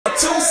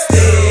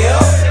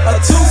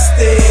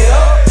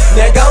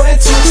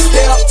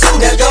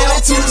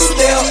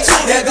two-step.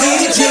 Now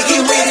get it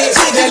jiggy with it.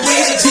 Now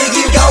get it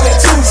jiggy going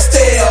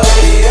two-step.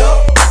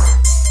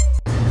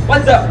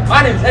 What's up?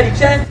 My name is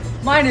Chen.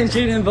 My name is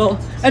Jadon,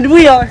 and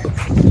we are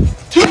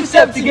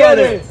Two-Step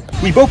Together.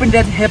 We've both been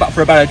dancing hip-hop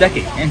for about a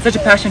decade, and such a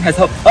passion has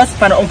helped us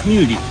find our own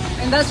community.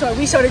 And that's why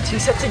we started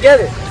Two-Step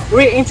Together.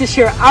 We aim to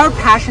share our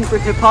passion for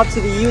hip-hop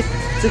to the youth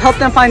to help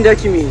them find their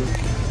community.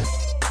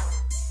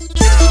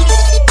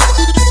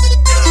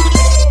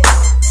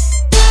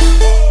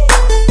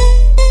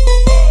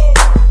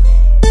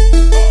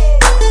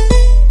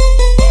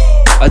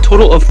 A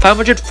total of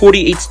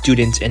 548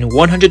 students and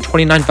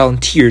 129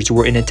 volunteers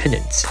were in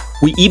attendance.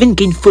 We even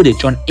gained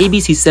footage on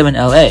ABC7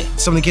 LA.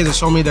 Some of the kids have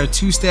shown me their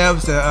two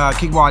steps, the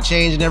kickball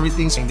change and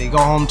everything. So they go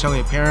home, tell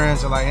their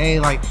parents, they're like,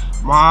 hey, like,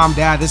 Mom,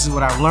 Dad, this is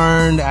what I've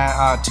learned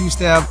at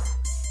two-step.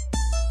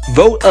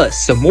 Vote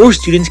us so more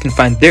students can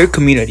find their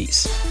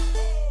communities.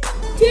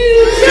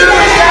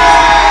 Two-step!